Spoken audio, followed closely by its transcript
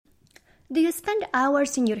Do you spend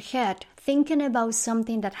hours in your head thinking about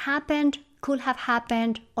something that happened, could have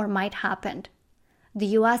happened, or might happen? Do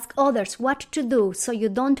you ask others what to do so you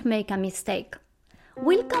don't make a mistake?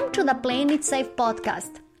 Welcome to the Playing It Safe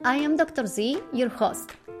podcast. I am Dr. Z, your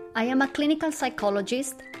host. I am a clinical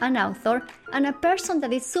psychologist, an author, and a person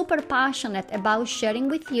that is super passionate about sharing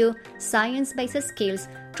with you science-based skills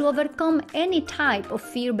to overcome any type of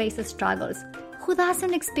fear-based struggles. Who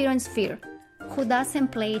doesn't experience fear? Who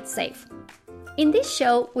doesn't play it safe? In this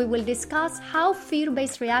show, we will discuss how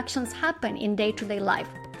fear-based reactions happen in day-to-day life,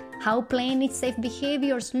 how playing it safe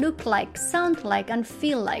behaviors look like, sound like, and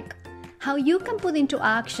feel like, how you can put into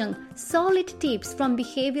action solid tips from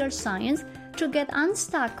behavioral science to get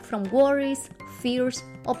unstuck from worries, fears,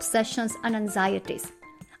 obsessions, and anxieties,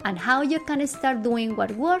 and how you can start doing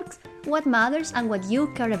what works, what matters, and what you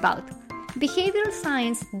care about. Behavioral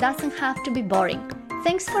science doesn't have to be boring.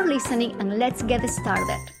 Thanks for listening, and let's get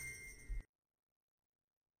started.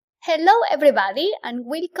 Hello everybody, and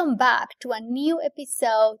welcome back to a new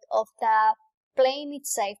episode of the Playing It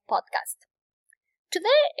Safe podcast. Today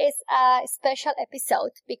is a special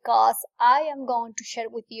episode because I am going to share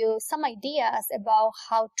with you some ideas about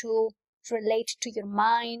how to relate to your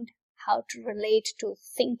mind, how to relate to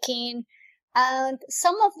thinking, and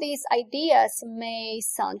some of these ideas may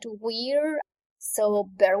sound weird, so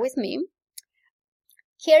bear with me.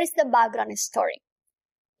 Here is the background story.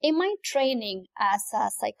 In my training as a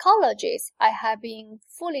psychologist, I have been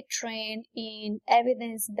fully trained in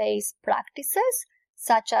evidence-based practices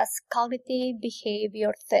such as cognitive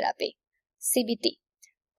behavior therapy, CBT.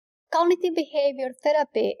 Cognitive behavior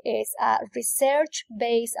therapy is a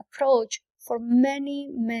research-based approach for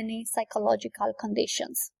many psychological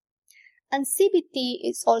conditions. And CBT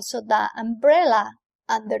is also the umbrella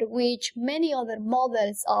under which many other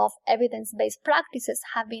models of evidence-based practices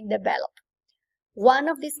have been developed. One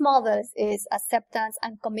of these models is Acceptance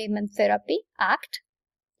and Commitment Therapy, ACT.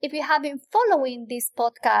 If you have been following this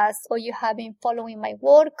podcast or you have been following my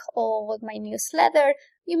work or my newsletter,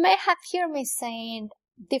 you may have heard me saying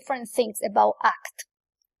different things about ACT.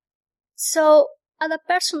 So, at a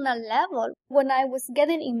personal level, when I was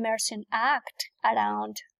getting immersed in ACT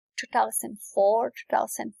around 2004,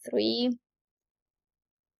 2003,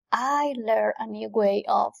 I learned a new way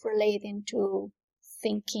of relating to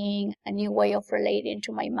thinking, a new way of relating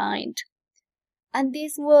to my mind. And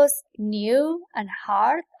this was new and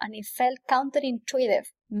hard, and it felt counterintuitive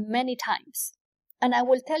many times. And I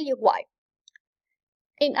will tell you why.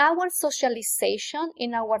 In our socialization,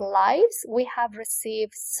 in our lives, we have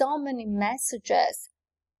received so many messages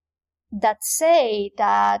that say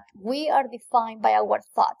that we are defined by our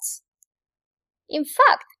thoughts. In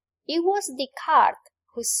fact, it was Descartes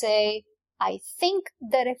who said, "I think,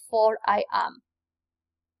 therefore I am."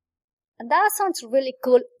 And that sounds really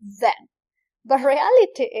cool then. But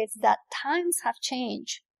reality is that times have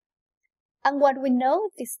changed. And what we know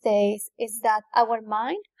these days is that our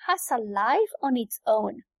mind has a life on its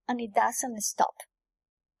own and it doesn't stop.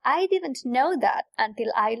 I didn't know that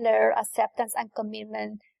until I learned acceptance and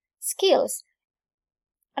commitment skills.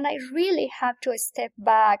 And I really have to step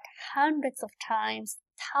back hundreds of times,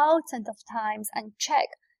 thousands of times, and check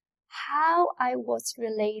how I was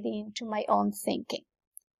relating to my own thinking.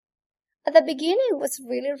 At the beginning, it was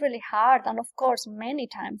really hard, and of course, many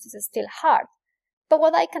times it's still hard. But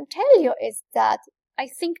what I can tell you is that I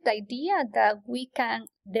think the idea that we can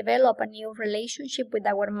develop a new relationship with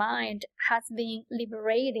our mind has been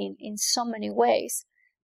liberating in so many ways.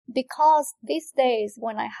 Because these days,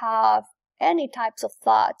 when I have any types of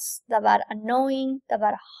thoughts that are annoying, that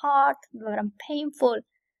are hard, that are painful,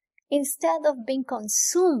 instead of being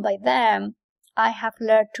consumed by them, I have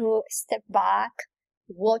learned to step back,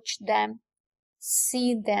 watch them,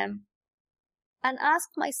 see them, and ask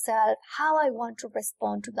myself how I want to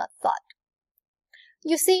respond to that thought.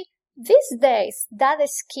 You see, these days, that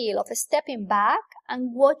skill of stepping back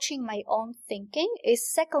and watching my own thinking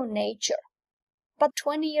is second nature. But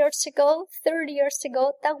 20 years ago, 30 years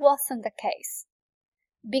ago, that wasn't the case.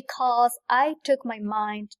 Because I took my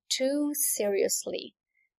mind too seriously,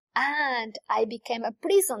 and I became a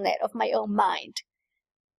prisoner of my own mind.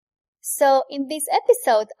 So in this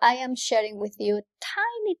episode, I am sharing with you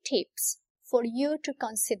tiny tips for you to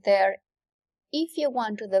consider if you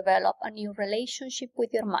want to develop a new relationship with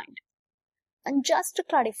your mind. And just to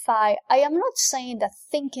clarify, I am not saying that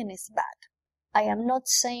thinking is bad. I am not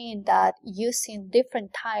saying that using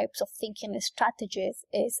different types of thinking strategies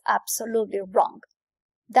is absolutely wrong.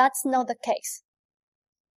 That's not the case.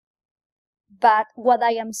 But what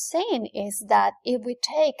I am saying is that if we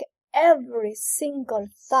take every single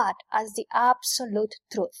thought as the absolute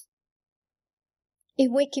truth, if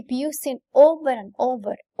we keep using over and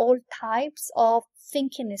over all types of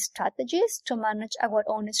thinking strategies to manage our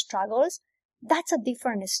own struggles, that's a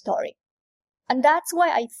different story. And that's why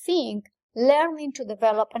I think learning to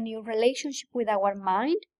develop a new relationship with our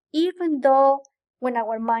mind, even though when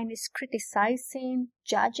our mind is criticizing,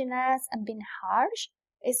 judging us, and being harsh,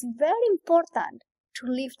 is very important to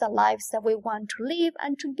live the lives that we want to live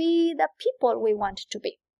and to be the people we want to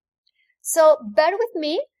be. So bear with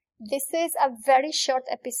me. This is a very short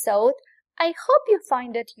episode. I hope you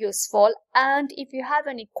find it useful, and if you have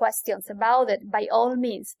any questions about it, by all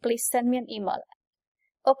means, please send me an email.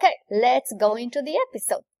 Okay, let's go into the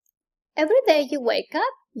episode. Every day you wake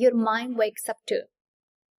up, your mind wakes up too.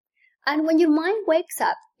 And when your mind wakes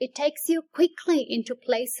up, it takes you quickly into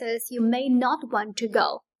places you may not want to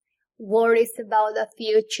go. Worries about the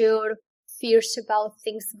future, fears about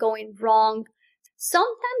things going wrong.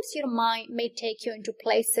 Sometimes your mind may take you into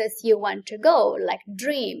places you want to go, like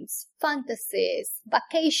dreams, fantasies,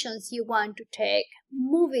 vacations you want to take,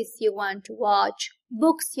 movies you want to watch,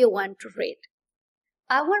 books you want to read.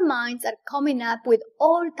 Our minds are coming up with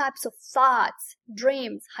all types of thoughts,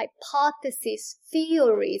 dreams, hypotheses,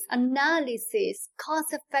 theories, analysis,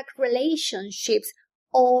 cause-effect relationships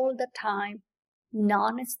all the time,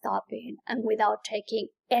 non-stopping and without taking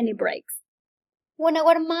any breaks. When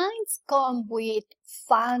our minds come with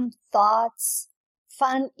fun thoughts,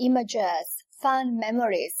 fun images, fun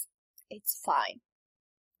memories, it's fine.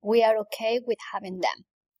 We are okay with having them.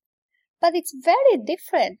 But it's very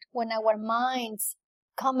different when our minds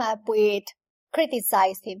come up with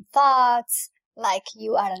criticizing thoughts, like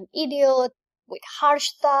you are an idiot, with harsh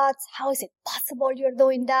thoughts, how is it possible you're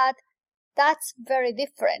doing that? That's very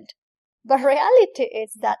different. But reality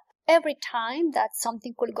is that every time that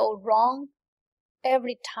something could go wrong,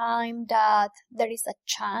 every time that there is a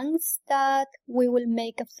chance that we will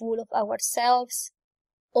make a fool of ourselves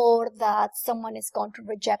or that someone is going to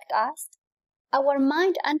reject us, our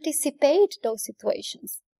mind anticipates those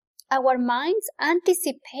situations. Our minds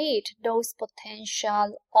anticipate those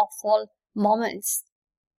potential awful moments.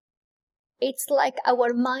 It's like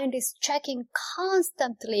our mind is checking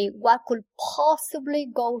constantly what could possibly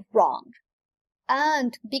go wrong.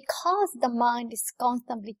 And because the mind is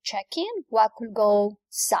constantly checking what could go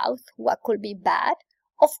south, what could be bad,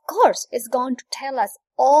 of course it's going to tell us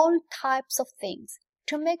all types of things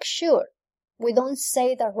to make sure we don't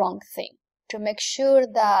say the wrong thing, to make sure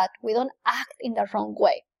that we don't act in the wrong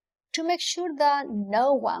way, to make sure that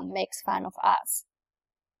no one makes fun of us.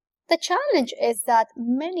 The challenge is that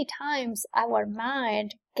many times our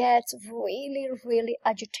mind gets really, really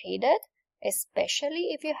agitated, especially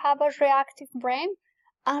if you have a reactive brain,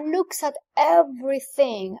 and looks at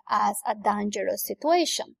everything as a dangerous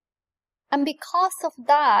situation. And because of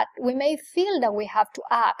that, we may feel that we have to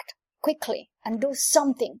act quickly and do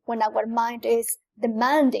something when our mind is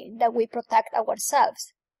demanding that we protect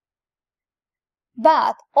ourselves.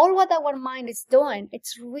 But all what our mind is doing,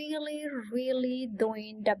 it's really, really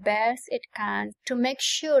doing the best it can to make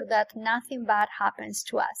sure that nothing bad happens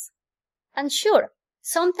to us. And sure,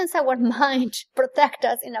 sometimes our mind protects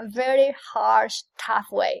us in a very harsh, tough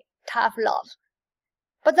way, tough love.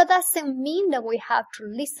 But that doesn't mean that we have to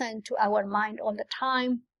listen to our mind all the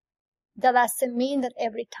time. That doesn't mean that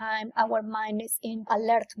every time our mind is in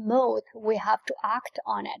alert mode, we have to act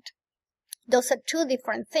on it. Those are two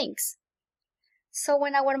different things. So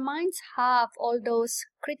when our minds have all those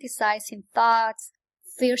criticizing thoughts,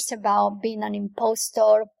 fears about being an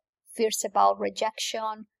imposter, fears about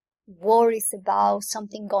rejection, worries about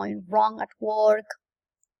something going wrong at work,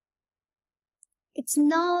 it's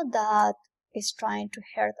not that it's trying to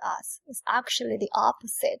hurt us. It's actually the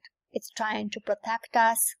opposite. It's trying to protect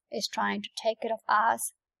us. It's trying to take care of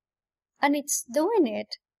us. And it's doing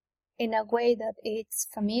it in a way that it's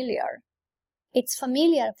familiar. It's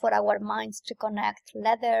familiar for our minds to connect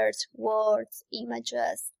letters, words,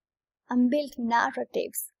 images, and build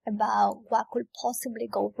narratives about what could possibly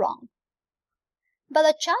go wrong. But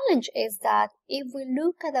the challenge is that if we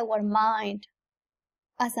look at our mind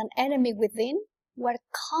as an enemy within, we're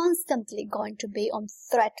constantly going to be on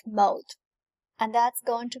threat mode. And that's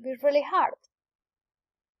going to be really hard.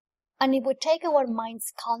 And if we take our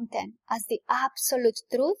mind's content as the absolute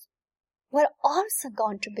truth, we're also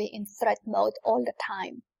going to be in threat mode all the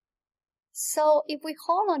time. So if we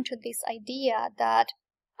hold on to this idea that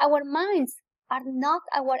our minds are not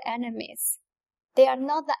our enemies, they are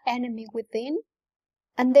not the enemy within,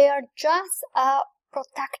 and they are just a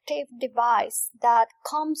protective device that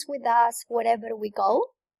comes with us wherever we go,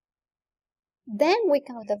 then we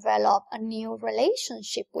can develop a new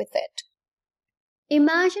relationship with it.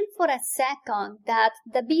 Imagine for a second that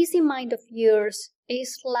the busy mind of yours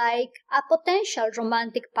is like a potential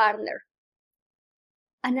romantic partner?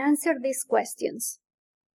 And answer these questions.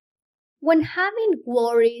 When having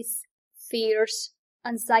worries, fears,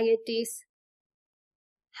 anxieties,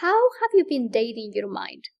 how have you been dating your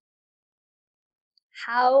mind?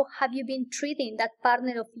 How have you been treating that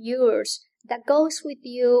partner of yours that goes with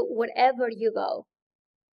you wherever you go?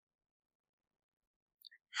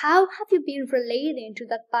 How have you been relating to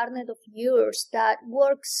that partner of yours that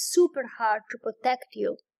works super hard to protect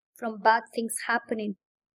you from bad things happening?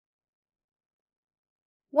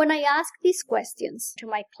 When I ask these questions to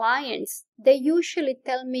my clients, they usually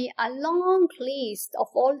tell me a long list of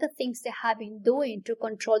all the things they have been doing to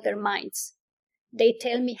control their minds. They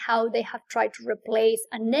tell me how they have tried to replace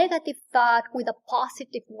a negative thought with a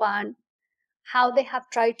positive one, how they have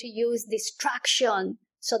tried to use distraction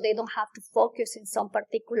so they don't have to focus in some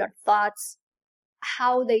particular thoughts,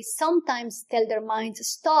 how they sometimes tell their minds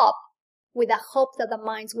stop with a hope that the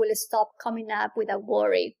minds will stop coming up with a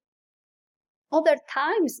worry. Other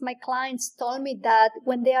times, my clients told me that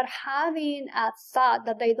when they are having a thought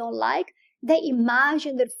that they don't like, they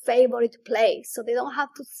imagine their favorite play, so they don't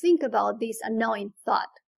have to think about this annoying thought.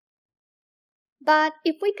 But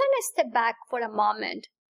if we can step back for a moment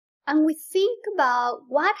and we think about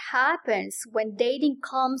what happens when dating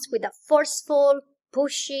comes with a forceful,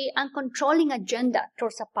 pushy, and controlling agenda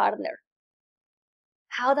towards a partner,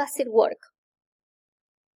 how does it work?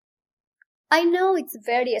 I know it's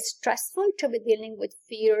very stressful to be dealing with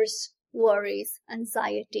fears, worries,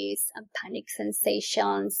 anxieties, and panic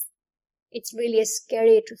sensations. It's really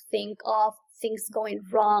scary to think of things going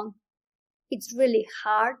wrong. It's really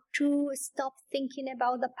hard to stop thinking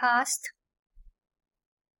about the past.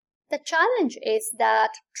 The challenge is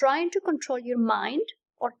that trying to control your mind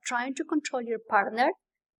or trying to control your partner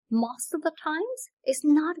most of the times is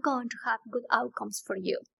not going to have good outcomes for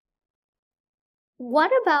you.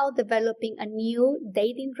 What about developing a new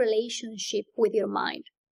dating relationship with your mind?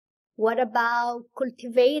 What about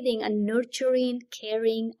cultivating a nurturing,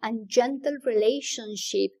 caring, and gentle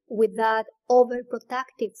relationship with that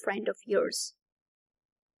overprotective friend of yours?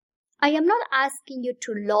 I am not asking you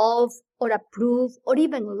to love or approve or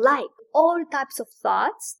even like all types of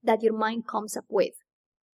thoughts that your mind comes up with.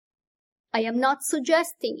 I am not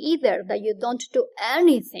suggesting either that you don't do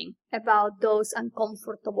anything about those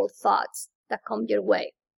uncomfortable thoughts that come your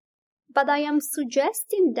way. But I am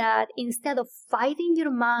suggesting that instead of fighting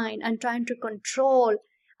your mind and trying to control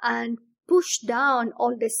and push down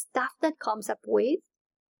all the stuff that comes up with,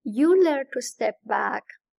 you learn to step back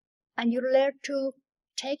and you learn to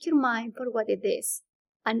take your mind for what it is,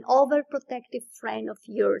 an overprotective friend of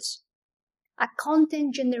yours, a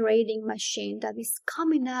content generating machine that is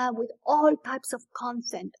coming up with all types of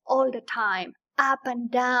content all the time, up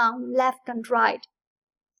and down, left and right.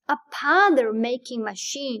 A pattern making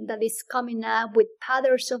machine that is coming up with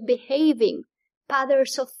patterns of behaving,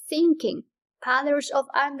 patterns of thinking, patterns of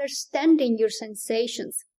understanding your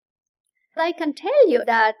sensations. But I can tell you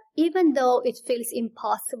that even though it feels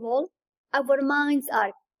impossible, our minds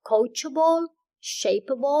are coachable,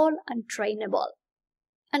 shapeable, and trainable.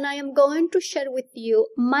 And I am going to share with you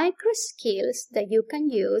micro skills that you can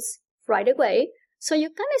use right away so you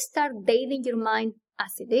can start dating your mind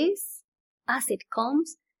as it is, as it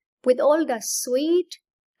comes, with all the sweet,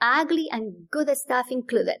 ugly, and good stuff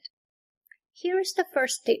included. Here's the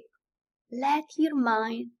first tip. Let your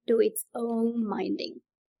mind do its own minding.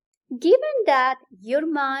 Given that your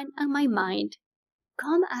mind and my mind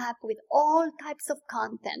come up with all types of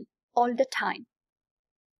content all the time,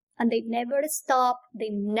 and they never stop, they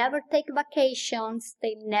never take vacations,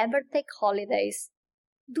 they never take holidays,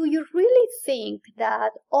 do you really think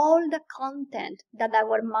that all the content that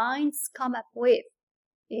our minds come up with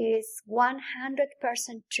is 100%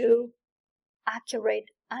 true, accurate,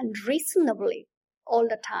 and reasonably all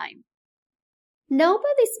the time?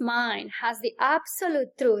 Nobody's mind has the absolute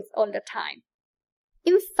truth all the time.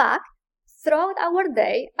 In fact, throughout our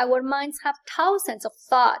day, our minds have thousands of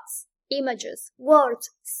thoughts, images, words,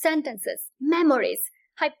 sentences, memories,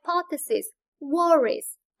 hypotheses,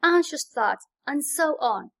 worries, anxious thoughts, and so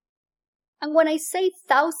on. And when I say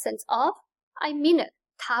thousands of, I mean it,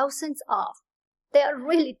 thousands of. There are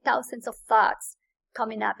really thousands of thoughts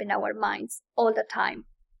coming up in our minds all the time.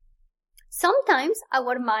 Sometimes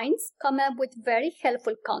our minds come up with very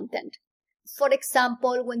helpful content. For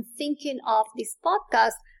example, when thinking of this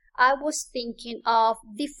podcast, I was thinking of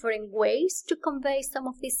different ways to convey some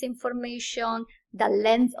of this information, the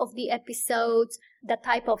length of the episodes, the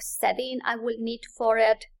type of setting I will need for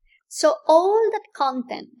it. So all that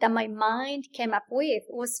content that my mind came up with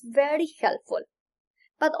was very helpful.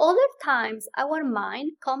 But other times, our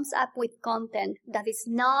mind comes up with content that is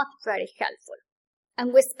not very helpful.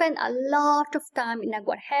 And we spend a lot of time in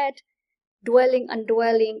our head, dwelling and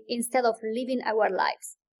dwelling instead of living our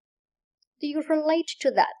lives. Do you relate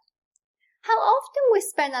to that? How often we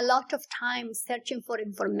spend a lot of time searching for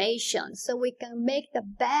information so we can make the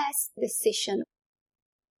best decision?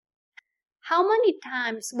 How many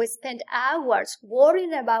times we spend hours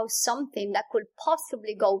worrying about something that could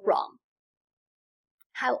possibly go wrong?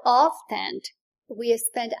 How often we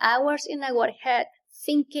spend hours in our head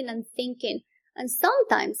thinking, and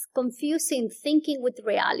sometimes confusing thinking with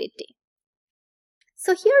reality.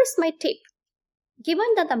 So here's my tip.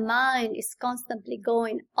 Given that the mind is constantly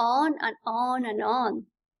going on and on and on,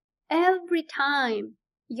 every time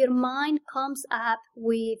your mind comes up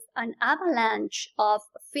with an avalanche of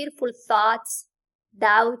fearful thoughts,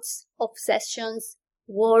 doubts, obsessions,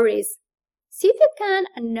 worries, see if you can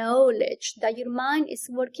acknowledge that your mind is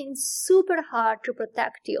working super hard to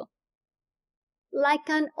protect you. Like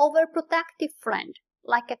an overprotective friend,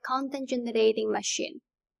 like a content generating machine.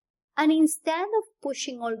 And instead of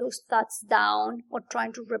pushing all those thoughts down or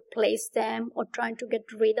trying to replace them or trying to get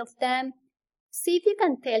rid of them, see if you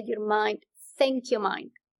can tell your mind, thank you,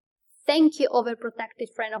 mind. Thank you,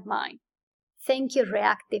 overprotective friend of mine. Thank you,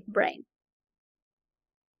 reactive brain.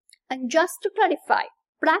 And just to clarify,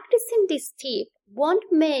 practicing this tip won't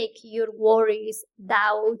make your worries,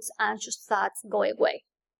 doubts, anxious thoughts go away.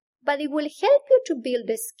 But it will help you to build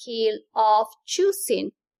the skill of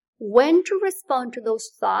choosing when to respond to those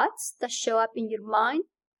thoughts that show up in your mind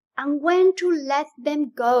and when to let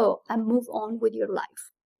them go and move on with your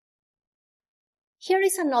life. Here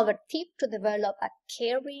is another tip to develop a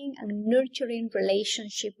caring and nurturing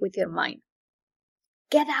relationship with your mind.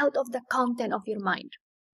 Get out of the content of your mind.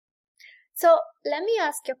 So let me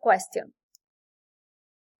ask you a question.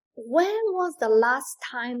 When was the last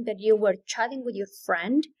time that you were chatting with your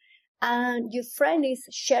friend and your friend is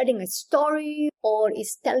sharing a story or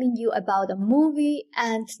is telling you about a movie,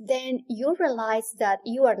 and then you realize that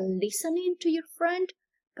you are listening to your friend,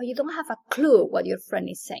 but you don't have a clue what your friend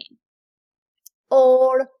is saying?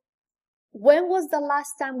 Or when was the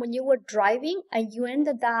last time when you were driving and you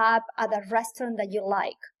ended up at a restaurant that you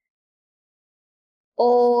like?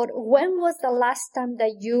 Or when was the last time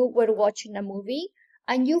that you were watching a movie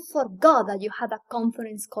and you forgot that you had a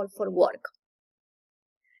conference call for work?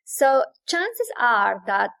 So chances are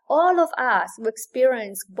that all of us will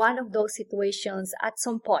experience one of those situations at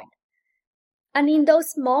some point. And in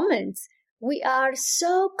those moments, we are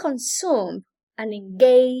so consumed and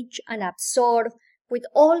engaged and absorbed with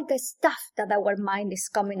all the stuff that our mind is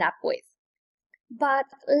coming up with. But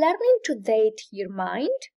learning to date your mind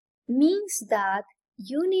means that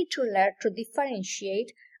you need to learn to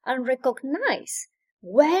differentiate and recognize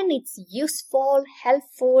when it's useful,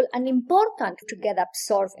 helpful, and important to get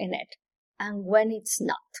absorbed in it, and when it's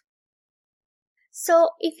not. So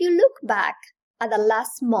if you look back at the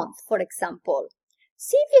last month, for example,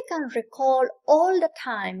 see if you can recall all the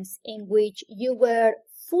times in which you were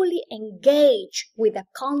fully engaged with the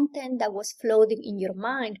content that was floating in your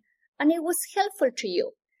mind, and it was helpful to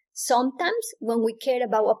you. Sometimes when we care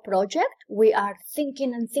about a project, we are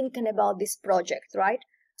thinking about this project, right?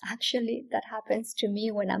 Actually, that happens to me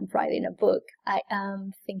when I'm writing a book. I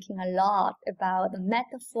am thinking a lot about the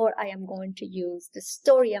metaphor I am going to use, the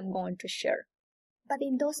story I'm going to share. But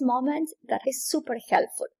in those moments, that is super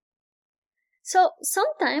helpful. So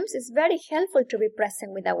sometimes it's very helpful to be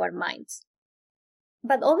present with our minds.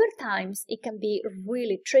 But other times it can be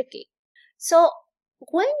really tricky. So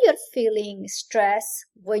when you're feeling stressed,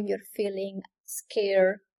 when you're feeling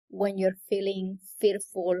scared, when you're feeling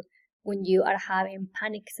fearful, when you are having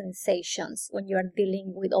panic sensations, when you are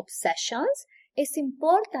dealing with obsessions, it's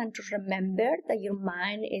important to remember that your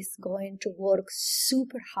mind is going to work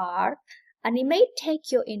super hard and it may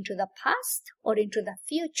take you into the past or into the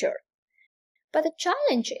future. But the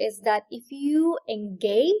challenge is that if you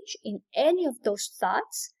engage in any of those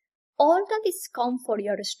thoughts, all the discomfort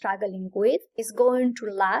you're struggling with is going to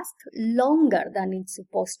last longer than it's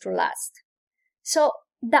supposed to last. So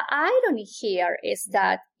the irony here is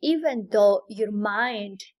that even though your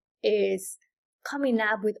mind is coming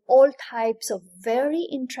up with all types of very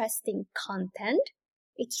interesting content,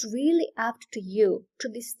 it's really up to you to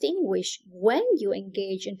distinguish when you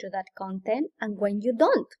engage into that content and when you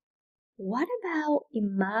don't. What about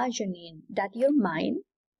imagining that your mind,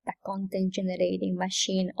 the content generating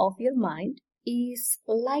machine of your mind, is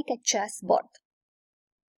like a chessboard?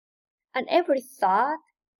 And every thought,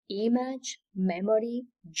 image, memory,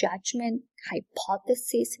 judgment,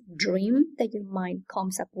 hypothesis, dream that your mind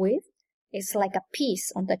comes up with is like a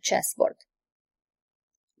piece on the chessboard.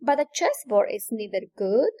 But the chessboard is neither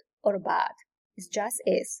good or bad. It just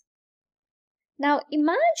is. Now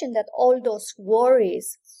imagine that all those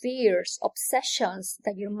worries, fears, obsessions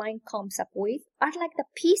that your mind comes up with are like the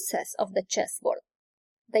pieces of the chessboard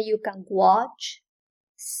that you can watch,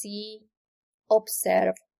 see,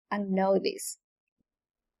 observe, and notice.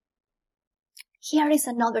 Here is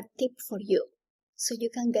another tip for you, so you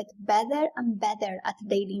can get better and better at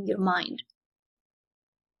dating your mind.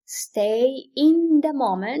 Stay in the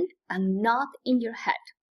moment and not in your head.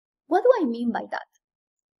 What do I mean by that?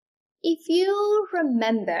 If you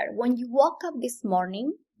remember when you woke up this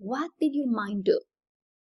morning, what did your mind do?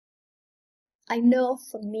 I know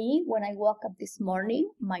for me, when I woke up this morning,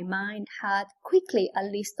 my mind had quickly a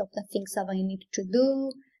list of the things that I need to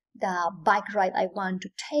do, the bike ride I want to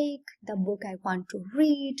take, the book I want to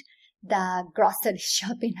read, the grocery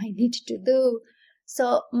shopping I need to do.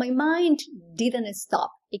 So my mind didn't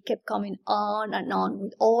stop. It kept coming on and on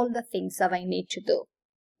with all the things that I need to do.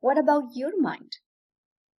 What about your mind?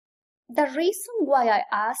 The reason why I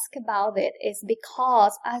ask about it is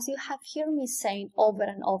because, as you have heard me saying over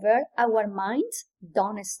and over, our minds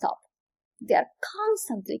don't stop. They are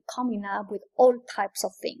constantly coming up with all types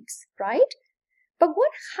of things, right? But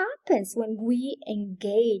what happens when we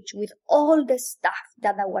engage with all the stuff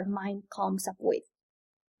that our mind comes up with?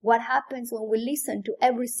 What happens when we listen to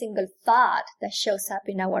every single thought that shows up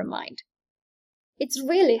in our mind? It's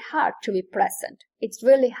really hard to be present. It's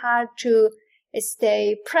really hard to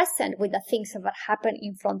stay present with the things that happen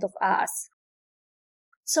in front of us.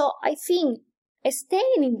 So I think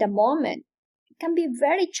staying in the moment can be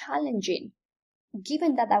very challenging,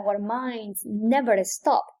 given that our minds never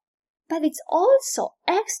stop. But it's also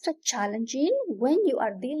extra challenging when you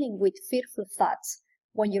are dealing with fearful thoughts,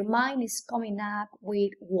 when your mind is coming up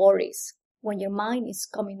with worries, when your mind is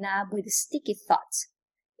coming up with sticky thoughts.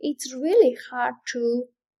 It's really hard to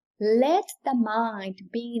let the mind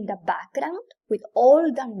be in the background with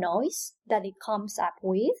all the noise that it comes up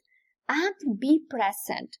with and be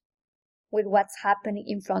present with what's happening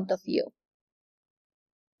in front of you.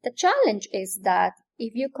 The challenge is that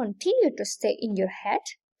if you continue to stay in your head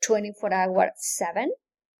 24 hours 7,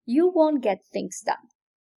 you won't get things done.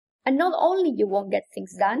 And not only you won't get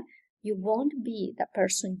things done, you won't be the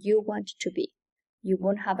person you want to be. You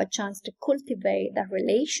won't have a chance to cultivate the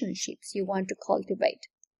relationships you want to cultivate.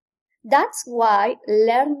 That's why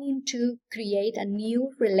learning to create a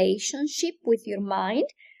new relationship with your mind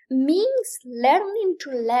means learning to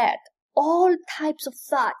let all types of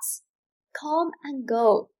thoughts come and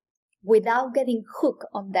go without getting hooked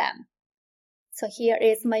on them. So here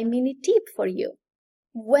is my mini tip for you.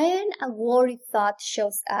 When a worry thought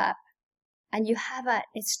shows up and you have a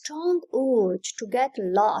strong urge to get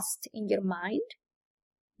lost in your mind,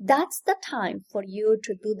 that's the time for you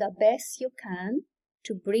to do the best you can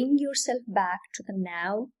to bring yourself back to the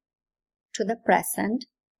now, to the present,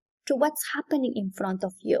 to what's happening in front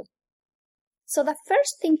of you. So the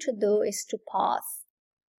first thing to do is to pause,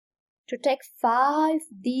 to take 5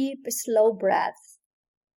 deep, slow breaths,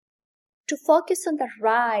 to focus on the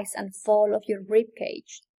rise and fall of your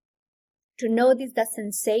ribcage, to notice the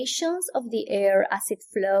sensations of the air as it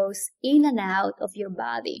flows in and out of your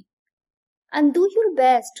body, and do your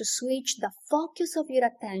best to switch the focus of your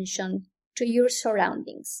attention to your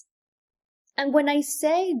surroundings. And when I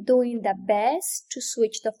say doing the best to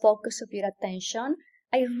switch the focus of your attention,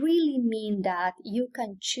 I really mean that you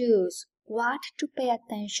can choose what to pay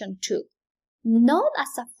attention to, not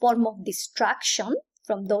as a form of distraction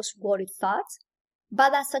from those worried thoughts,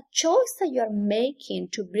 but as a choice that you are making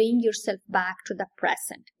to bring yourself back to the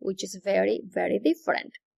present, which is very, very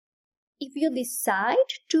different. If you decide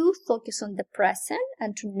to focus on the present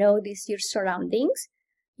and to notice your surroundings,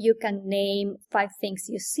 you can name 5 things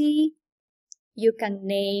you see, you can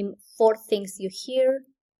name 4 things you hear,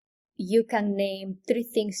 you can name 3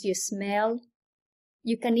 things you smell,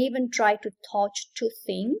 you can even try to touch 2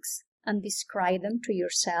 things and describe them to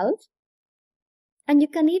yourself. And you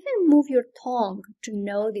can even move your tongue to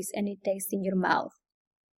notice any taste in your mouth.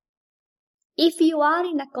 If you are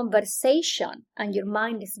in a conversation and your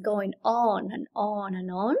mind is going on and on and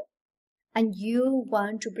on, and you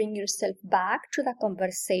want to bring yourself back to the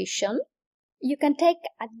conversation, you can take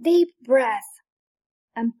a deep breath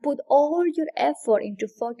and put all your effort into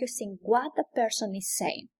focusing what the person is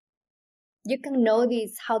saying. You can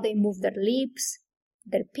notice how they move their lips,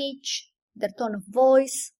 their pitch, their tone of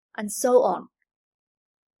voice, and so on.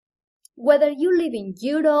 Whether you live in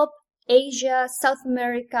Europe, Asia, South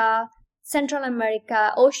America, Central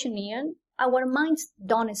America, Oceania, our minds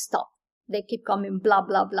don't stop. They keep coming blah,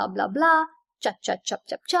 blah, blah, blah, blah, chop, chop, chop,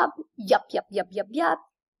 chop, chop, yup, yup, yup, yup, yup.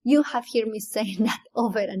 You have heard me saying that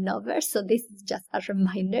over and over, so this is just a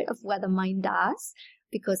reminder of what the mind does,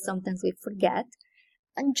 because sometimes we forget.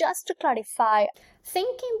 And just to clarify,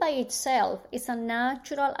 thinking by itself is a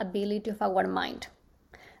natural ability of our mind.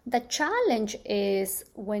 The challenge is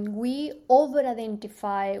when we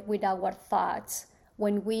over-identify with our thoughts,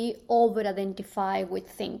 when we over-identify with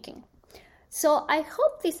thinking. So I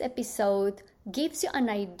hope this episode gives you an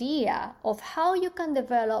idea of how you can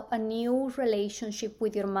develop a new relationship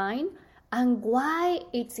with your mind and why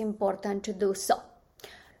it's important to do so.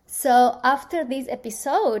 So after this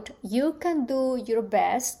episode, you can do your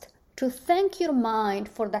best to thank your mind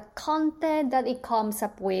for the content that it comes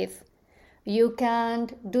up with. You can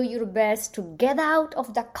do your best to get out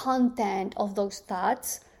of the content of those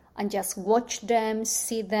thoughts and just watch them,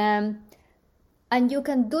 see them. And you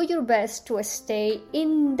can do your best to stay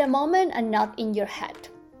in the moment and not in your head.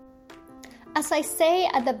 As I say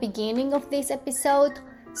at the beginning of this episode,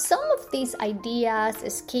 some of these ideas,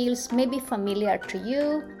 skills may be familiar to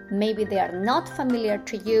you, maybe they are not familiar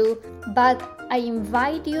to you, but I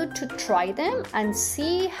invite you to try them and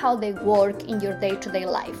see how they work in your day-to-day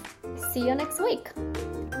life. See you next week.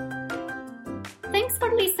 Thanks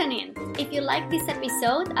for listening. If you like this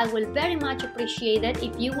episode, I will very much appreciate it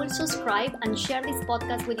if you will subscribe and share this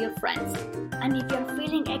podcast with your friends. And if you're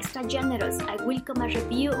feeling extra generous, I welcome a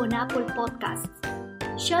review on Apple Podcasts.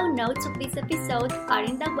 Show notes of this episode are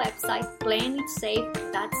in the website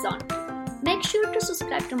playingitsafe.zone. Make sure to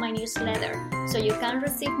subscribe to my newsletter so you can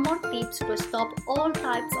receive more tips to stop all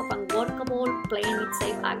types of unworkable playing it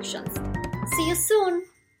safe actions. See you soon!